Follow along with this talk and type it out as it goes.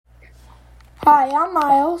Hi, I'm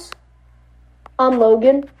Miles, I'm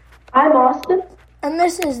Logan. I'm Austin. and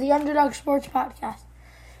this is the Underdog Sports Podcast.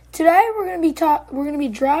 Today we're going to be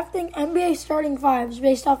drafting NBA starting fives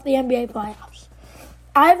based off the NBA playoffs.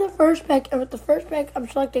 I have the first pick, and with the first pick, I'm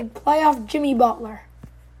selecting playoff Jimmy Butler.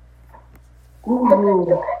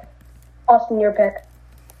 Ooh. Austin, your pick.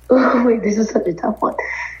 Wait, this is such a tough one.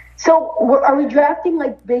 So, are we drafting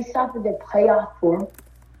based off of the playoff form?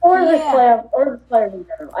 Or Yeah. this playoff, or the players in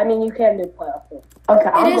general. I mean, you can do playoff too. Okay,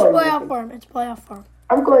 It is playoff form. It's playoff form.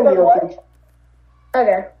 I'm going Jokic.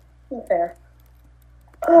 Okay, fair.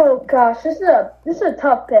 Oh gosh, this is a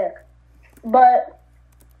tough pick, but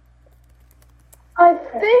I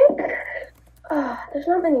think there's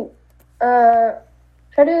not many.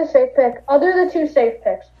 Should I do the safe pick? I'll do the two safe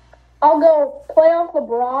picks. I'll go playoff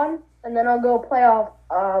LeBron, and then I'll go playoff.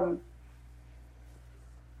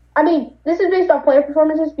 I mean, this is based on player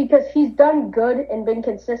performances because he's done good and been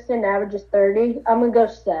consistent, averages 30. I'm going to go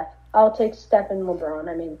Steph. I'll take Steph and LeBron.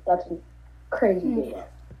 I mean, that's a crazy deal.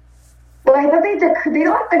 But I thought they don't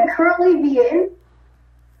have to currently be in.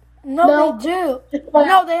 No, they do.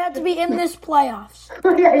 No, they have to be in this playoffs.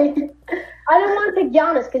 Yeah, I didn't want to take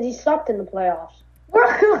Giannis because he sucked in the playoffs.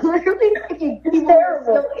 we're literally thinking he's terrible.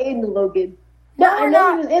 still in, Logan. Yeah, I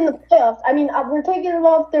know he was in the playoffs. I mean, we're taking him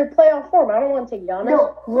off their playoff form. I don't want to take Giannis.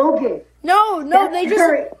 No, Logan. No, they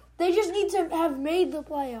Curry. just need to have made the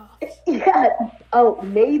playoffs. Yeah. Oh,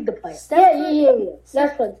 made the playoff. Yeah.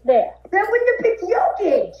 That's what's there. Then when you pick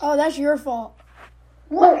Jokic. Oh, that's your fault.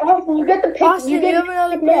 Look, Austin, you get the pick. Austin, get you have to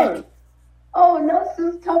another pick now. pick. Oh no, this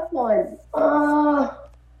is a tough one. I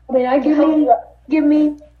mean, I can Give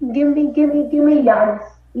me Giannis.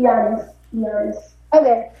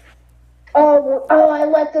 Okay. Oh, I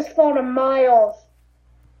let this fall to Miles.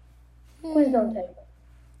 Please don't take it.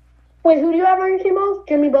 Wait, who do you have on your team, Miles?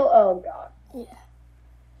 Jimmy Butler. Oh God. Yeah.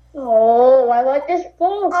 Oh, I let this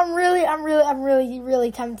fall. I'm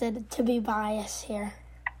really tempted to be biased here.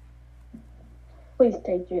 Please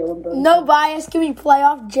take Jalen Brunson. No bias. Give me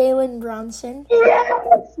playoff Jalen Brunson.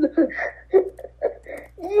 Yes.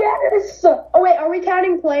 Yes. Oh wait, are we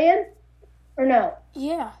counting play-in or no?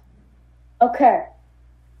 Yeah. Okay.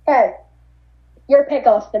 Hey, your pick,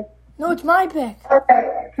 Austin. No, it's my pick.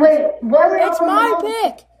 Okay. Wait, what? It's my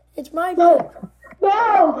pick. It's my pick.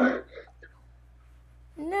 No.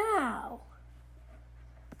 Now.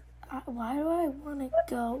 Why do I want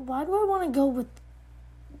to go with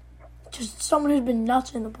just someone who's been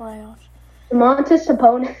nuts in the playoffs? Domantas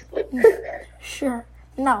Sabonis. Sure.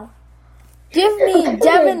 No. Give me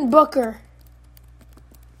Devin Booker.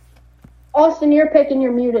 Austin, your pick and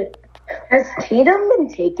you're muted. Has Tatum been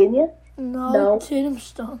taken yet? No. Tatum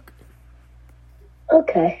stunk.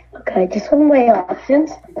 Okay. Just one of my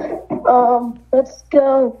options. Let's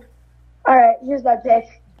go. All right, here's my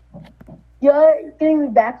pick. You're getting me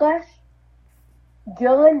backlash.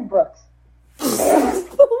 Dylan Brooks.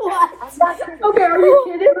 What? Okay, are you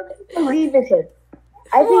kidding? Believe in him.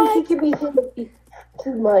 I think he can be him if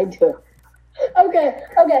he's mine too. Okay.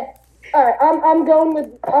 All right, I'm going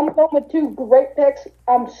with two great picks.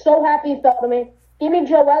 I'm so happy he fell to me. Give me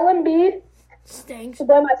Joel Embiid Stinks. to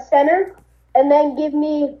play my center, and then give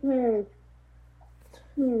me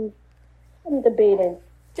I'm debating.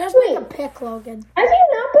 Just make a pick, Logan. Has he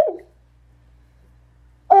not been?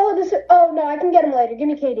 Oh no, I can get him later. Give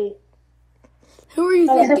me KD. Who are you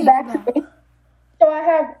Is thinking it back about? to me? So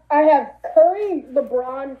I have Curry,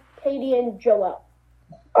 LeBron, KD, and Joel.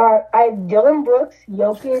 I have Dylan Brooks,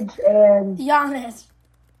 Jokic, and Giannis.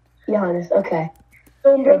 Giannis. Okay.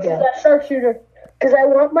 Dylan Brooks Okay. is that sharpshooter. Because I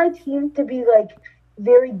want my team to be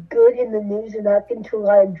very good in the news and not get into a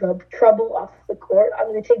lot of trouble off the court. I'm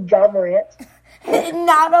going to take John Morant.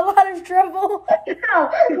 Not a lot of trouble.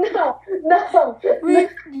 No.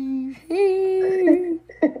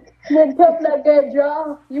 Then put that good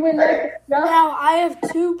draw. You win that draw. Now I have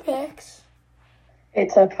two picks,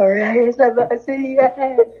 It's a parade.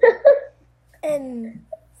 and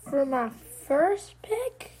for my first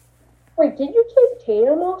pick, Wait, did you take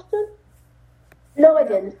Tatum, Austin? No, I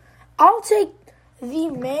didn't. I'll take the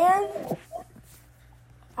man.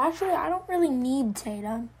 Actually, I don't really need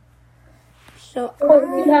Tatum. So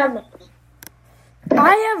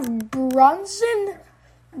I have Brunson,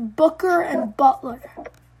 Booker, and Butler.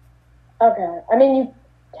 Okay. I mean, you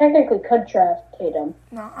technically could draft Tatum.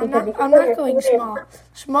 No, I'm not going small.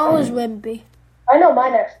 Small is Wimby. I know my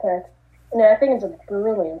next pick. And I think it's a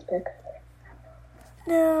brilliant pick.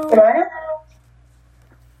 No,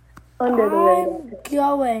 Under the radar. I'm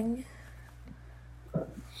going.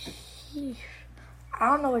 I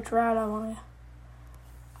don't know which route I want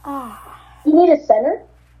to. You need a center?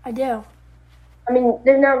 I do. I I mean,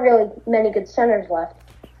 there's not really many good centers left.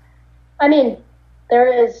 I mean,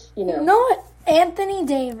 there is, You know what? Anthony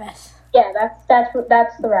Davis. Yeah, that's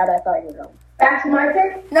the route I thought you were going. That's my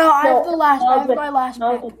pick. No, I have No, the last. I have but- my last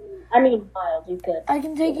pick. I mean, Miles, you could. I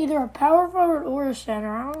can take either a power forward or a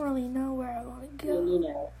center. I don't really know where I want to I go. mean, you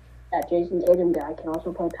know, that Jason Tatum guy can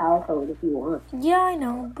also play power forward if you want. Yeah, I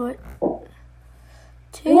know, but You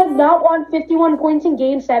have Tatum, not won 51 points in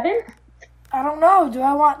Game 7? I don't know.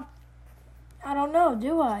 I don't know.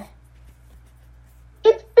 Do I?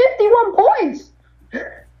 It's 51 points!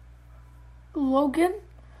 Logan?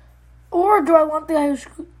 Or do I want the guy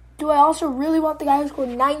who? Do I also really want the guy who scored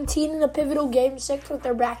 19 in a pivotal Game 6 with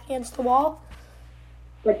their back against the wall?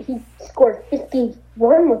 But he scored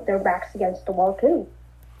 51 with their backs against the wall, too.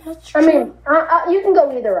 That's true. I mean, you can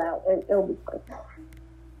go either route. It'll be good.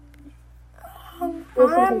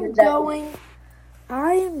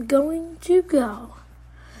 I am going to go.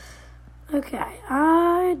 Okay,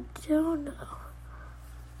 I don't know.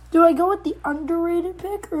 Do I go with the underrated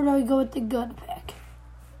pick or do I go with the good pick?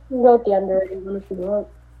 You can go with the underrated one if you want.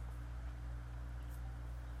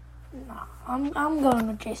 No, I'm going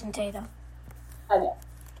with Jason Tatum. Okay.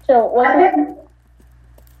 So, what's it?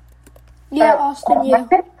 Yeah, Austin, you.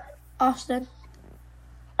 Austin.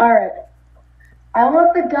 All right. I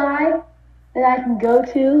want the guy that I can go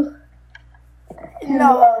to.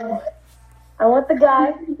 No. I want the guy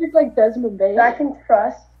You look like Desmond Bain. that I can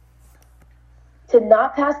trust to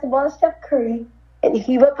not pass the ball to Steph Curry and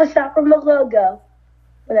heave up a shot from the logo.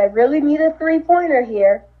 When I really need a three-pointer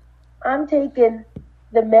here, I'm taking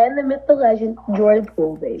the man, the myth, the legend, Jordan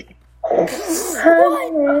Poole, baby.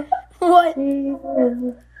 What?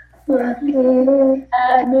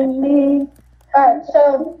 Alright,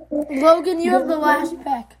 so Logan, you have the last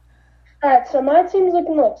pick. my team's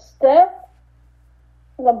looking like Steph,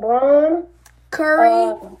 LeBron,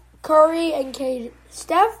 Curry, and KD.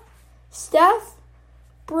 Steph,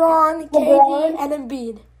 Braun, KD, LeBron. and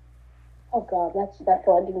Embiid. oh god, that's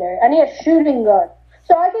legendary. I need a shooting guard.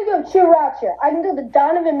 So I could go two routes here. I can go the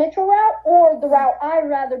Donovan Mitchell route or the route I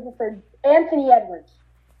rather prefer, Anthony Edwards.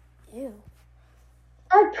 Ew.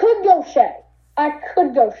 I could go Shea.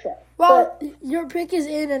 Well, your pick is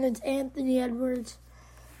in, and it's Anthony Edwards.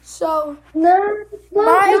 So No,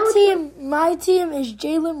 my team is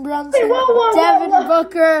Jalen Brunson, whoa, Devin whoa.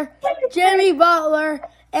 Booker, Jimmy Butler,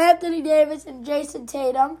 Anthony Davis, and Jason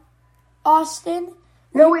Tatum. Austin.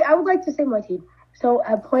 No, wait, I would like to say my team. So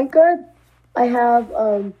at point guard, I have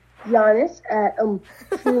Giannis. At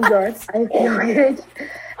shooting guard, I have Jokic.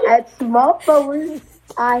 At small forward,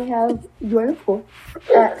 I have Jordan Poole.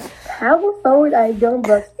 At power forward, I have Dylan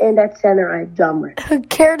Brooks. And at center, I have John Morant.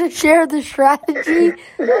 Care to share the strategy?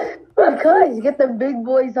 Because you get the big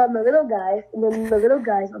boys on the little guys, and then the little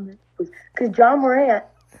guys on the big boys. Because John Morant,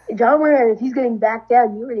 if he's getting back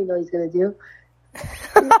down, you already know what he's going to do.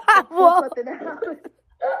 Well, Something out.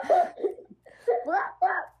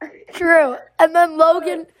 true. And then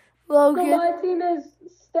Logan. So my team is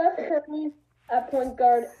Steph Curry at point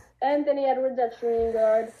guard, Anthony Edwards at shooting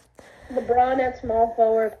guard, LeBron at small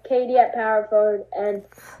forward, KD at power forward, and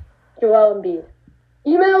Joel Embiid.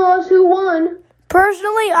 Email us who won.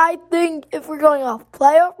 Personally, I think if we're going off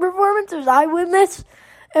playoff performances, I win this.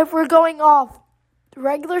 If we're going off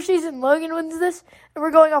regular season, Logan wins this. If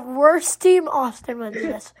we're going off worst team, Austin wins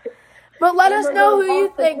this. But let us know who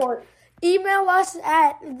you think. Email us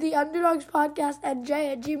at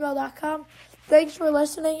theunderdogspodcast@gmail.com. Thanks for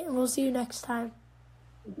listening, and we'll see you next time.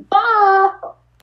 Bye.